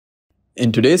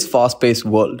In today's fast-paced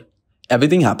world,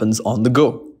 everything happens on the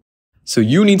go. So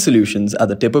you need solutions at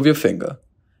the tip of your finger.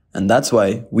 And that's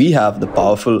why we have the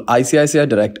powerful ICICI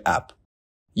Direct app,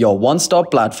 your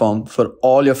one-stop platform for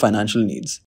all your financial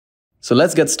needs. So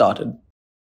let's get started.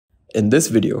 In this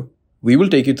video, we will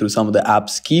take you through some of the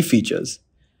app's key features.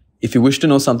 If you wish to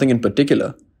know something in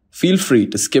particular, feel free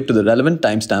to skip to the relevant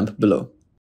timestamp below.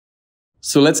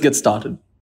 So let's get started.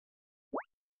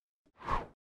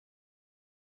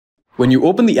 When you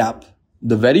open the app,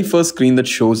 the very first screen that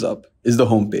shows up is the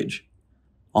homepage.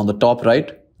 On the top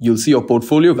right, you'll see your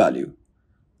portfolio value.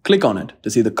 Click on it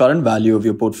to see the current value of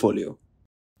your portfolio.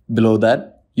 Below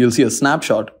that, you'll see a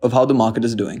snapshot of how the market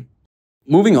is doing.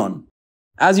 Moving on,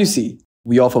 as you see,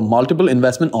 we offer multiple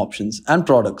investment options and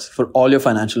products for all your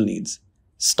financial needs.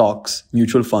 Stocks,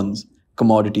 mutual funds,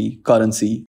 commodity,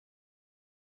 currency,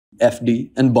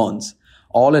 FD, and bonds,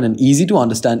 all in an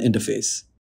easy-to-understand interface.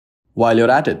 While you're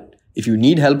at it, if you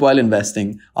need help while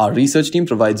investing, our research team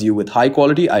provides you with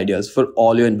high-quality ideas for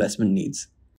all your investment needs.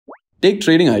 Take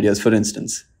trading ideas, for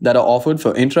instance, that are offered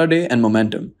for intraday and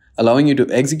momentum, allowing you to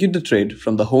execute the trade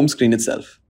from the home screen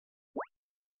itself.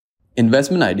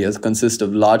 Investment ideas consist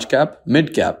of large cap,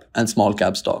 mid cap, and small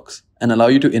cap stocks and allow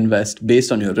you to invest based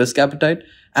on your risk appetite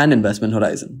and investment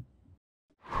horizon.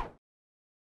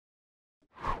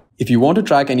 If you want to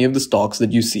track any of the stocks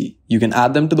that you see, you can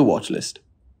add them to the watch list.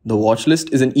 The watch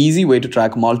list is an easy way to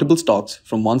track multiple stocks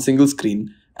from one single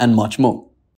screen and much more.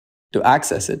 To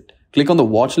access it, click on the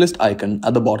watch list icon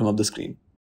at the bottom of the screen.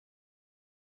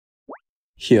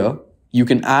 Here, you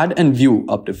can add and view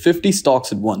up to 50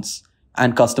 stocks at once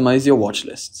and customize your watch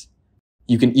lists.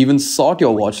 You can even sort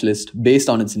your watch list based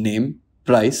on its name,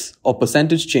 price, or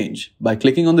percentage change by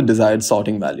clicking on the desired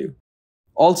sorting value.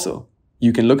 Also,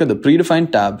 you can look at the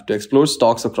predefined tab to explore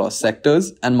stocks across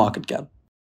sectors and market cap.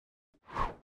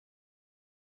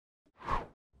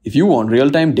 If you want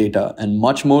real-time data and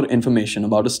much more information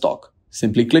about a stock,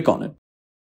 simply click on it.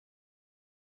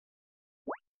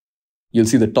 You'll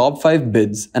see the top 5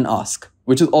 bids and ask,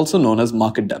 which is also known as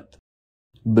market depth.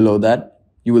 Below that,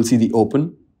 you will see the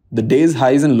open, the day's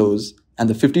highs and lows, and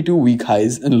the 52-week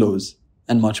highs and lows,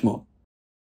 and much more.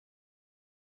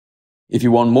 If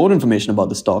you want more information about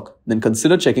the stock, then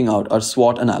consider checking out our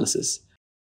SWOT analysis.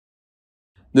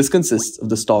 This consists of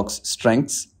the stock's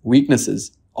strengths,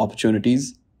 weaknesses,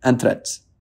 opportunities, and threats.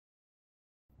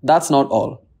 That's not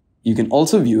all. You can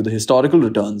also view the historical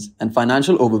returns and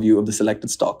financial overview of the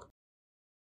selected stock.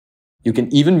 You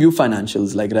can even view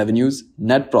financials like revenues,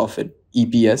 net profit,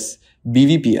 EPS,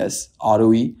 BVPS,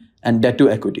 ROE, and debt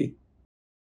to equity.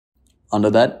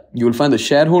 Under that, you will find the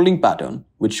shareholding pattern,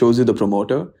 which shows you the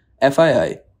promoter,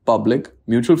 FII, public,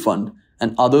 mutual fund,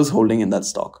 and others holding in that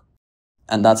stock.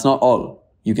 And that's not all.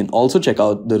 You can also check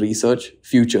out the research,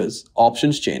 futures,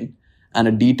 options chain, and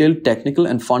a detailed technical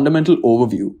and fundamental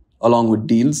overview along with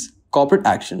deals, corporate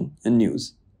action, and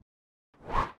news.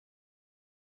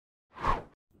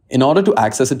 In order to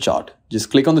access a chart, just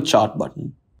click on the chart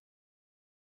button.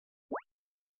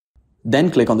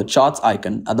 Then click on the charts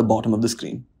icon at the bottom of the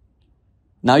screen.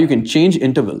 Now you can change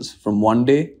intervals from 1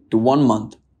 day to 1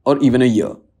 month or even a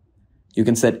year. You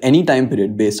can set any time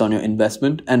period based on your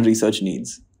investment and research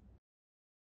needs.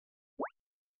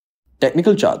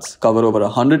 Technical charts cover over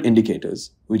 100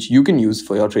 indicators, which you can use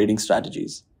for your trading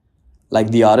strategies, like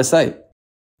the RSI.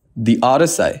 The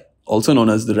RSI, also known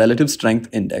as the Relative Strength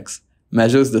Index,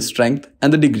 measures the strength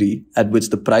and the degree at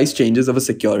which the price changes of a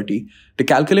security to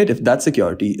calculate if that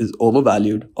security is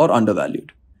overvalued or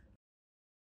undervalued.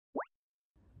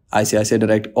 ICICI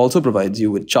Direct also provides you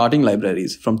with charting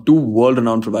libraries from 2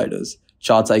 world-renowned providers,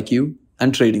 ChartsIQ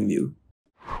and TradingView.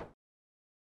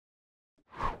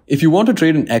 If you want to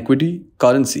trade in equity,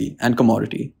 currency, and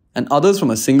commodity, and others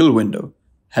from a single window,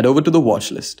 head over to the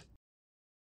watch list.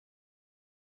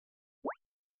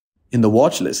 In the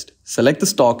watch list, select the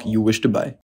stock you wish to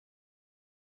buy.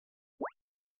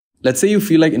 Let's say you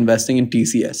feel like investing in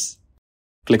TCS.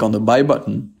 Click on the buy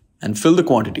button and fill the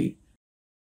quantity.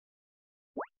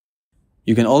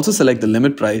 You can also select the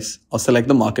limit price or select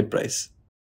the market price.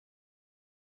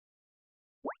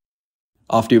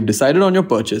 After you've decided on your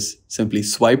purchase, simply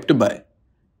swipe to buy.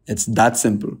 It's that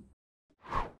simple.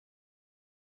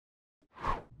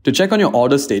 To check on your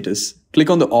order status, click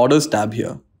on the Orders tab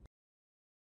here.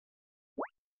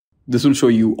 This will show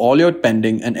you all your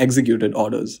pending and executed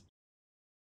orders.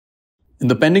 In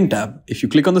the Pending tab, if you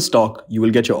click on the stock, you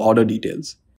will get your order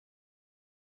details.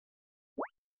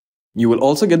 You will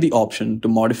also get the option to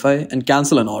modify and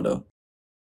cancel an order.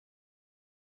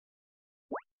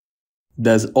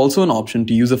 There's also an option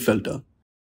to use a filter.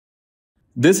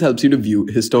 This helps you to view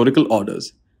historical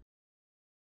orders.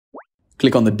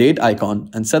 Click on the date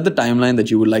icon and set the timeline that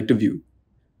you would like to view.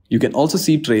 You can also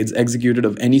see trades executed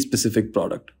of any specific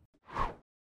product.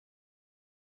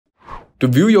 To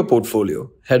view your portfolio,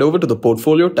 head over to the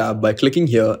Portfolio tab by clicking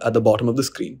here at the bottom of the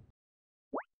screen.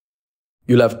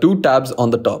 You'll have two tabs on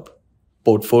the top,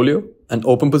 Portfolio and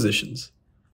Open Positions.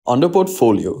 Under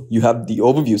Portfolio, you have the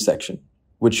Overview section,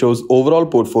 which shows overall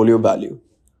portfolio value.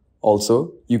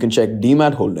 Also, you can check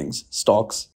demat holdings,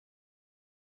 stocks,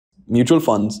 mutual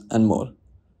funds, and more.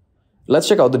 Let's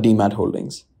check out the demat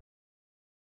holdings.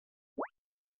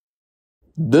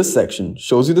 This section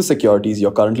shows you the securities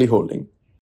you're currently holding.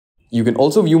 You can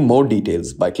also view more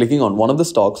details by clicking on one of the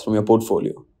stocks from your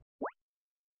portfolio.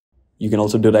 You can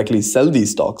also directly sell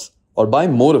these stocks or buy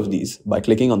more of these by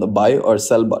clicking on the Buy or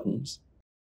Sell buttons.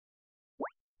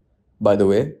 By the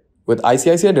way, with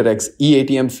ICICI Direct's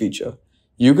eATM feature,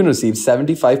 you can receive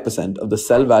 75% of the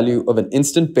sell value of an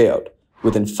instant payout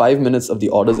within 5 minutes of the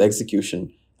order's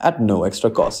execution at no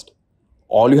extra cost.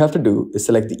 All you have to do is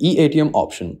select the eATM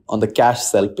option on the Cash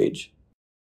Sell page.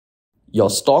 Your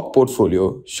stock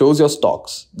portfolio shows your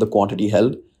stocks, the quantity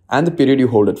held, and the period you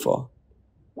hold it for.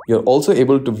 You're also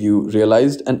able to view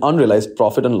realized and unrealized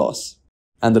profit and loss,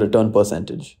 and the return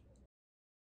percentage.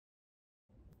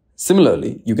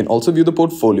 Similarly, you can also view the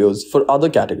portfolios for other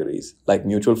categories like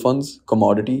mutual funds,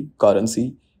 commodity,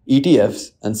 currency,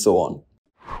 ETFs, and so on.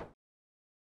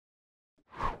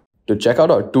 To check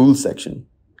out our Tools section,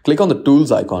 click on the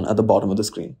Tools icon at the bottom of the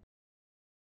screen.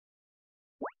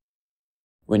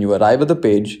 When you arrive at the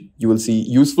page, you will see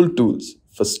useful tools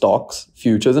for stocks,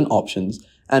 futures and options,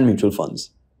 and mutual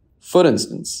funds. For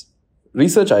instance,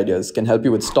 research ideas can help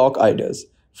you with stock ideas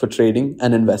for trading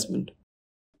and investment.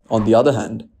 On the other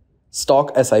hand,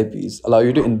 stock SIPs allow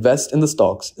you to invest in the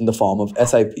stocks in the form of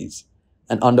SIPs,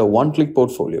 and under one-click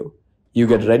portfolio, you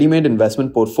get ready-made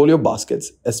investment portfolio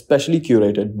baskets especially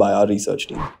curated by our research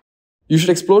team. You should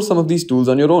explore some of these tools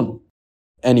on your own.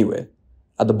 Anyway,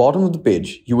 at the bottom of the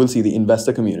page, you will see the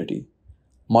investor community.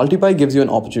 Multipie gives you an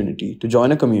opportunity to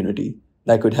join a community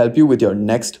that could help you with your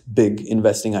next big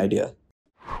investing idea.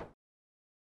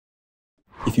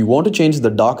 If you want to change the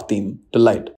dark theme to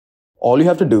light, all you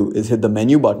have to do is hit the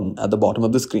menu button at the bottom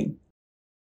of the screen.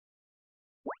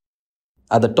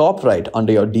 At the top right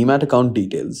under your demat account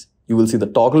details, you will see the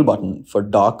toggle button for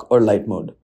dark or light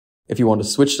mode. If you want to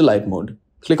switch to light mode,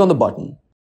 click on the button.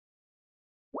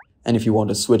 And if you want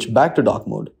to switch back to dark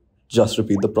mode, just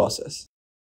repeat the process.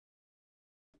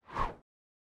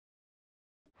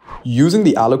 Using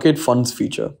the Allocate Funds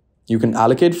feature, you can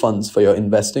allocate funds for your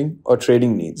investing or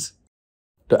trading needs.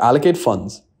 To allocate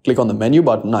funds, click on the menu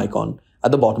button icon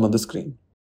at the bottom of the screen.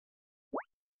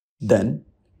 Then,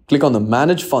 click on the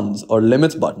Manage Funds or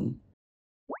Limits button.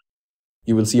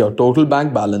 You will see your total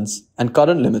bank balance and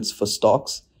current limits for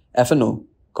stocks, F&O,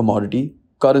 commodity,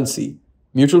 currency,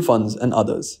 mutual funds and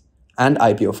others, and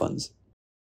IPO funds.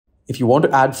 If you want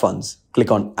to add funds,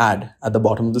 click on Add at the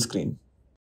bottom of the screen.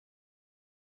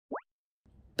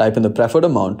 Type in the preferred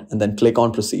amount and then click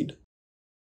on Proceed.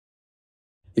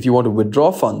 If you want to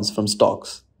withdraw funds from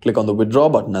stocks, click on the Withdraw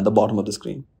button at the bottom of the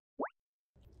screen.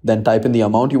 Then type in the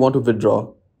amount you want to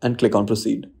withdraw and click on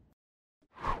Proceed.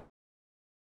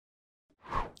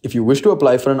 If you wish to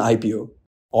apply for an IPO,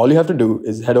 all you have to do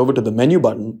is head over to the menu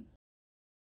button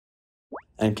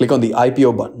and click on the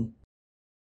IPO button.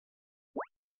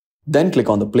 Then click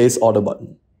on the Place Order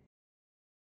button.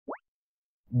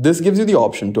 This gives you the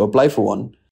option to apply for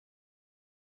one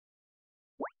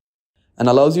and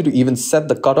allows you to even set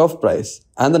the cutoff price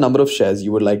and the number of shares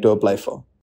you would like to apply for.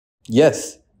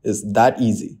 Yes, it's that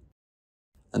easy.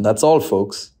 And that's all,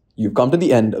 folks. You've come to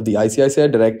the end of the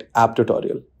ICICI Direct app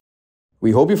tutorial.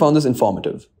 We hope you found this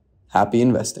informative. Happy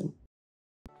investing.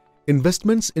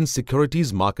 Investments in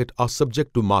securities market are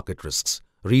subject to market risks.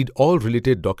 Read all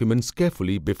related documents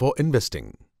carefully before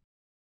investing.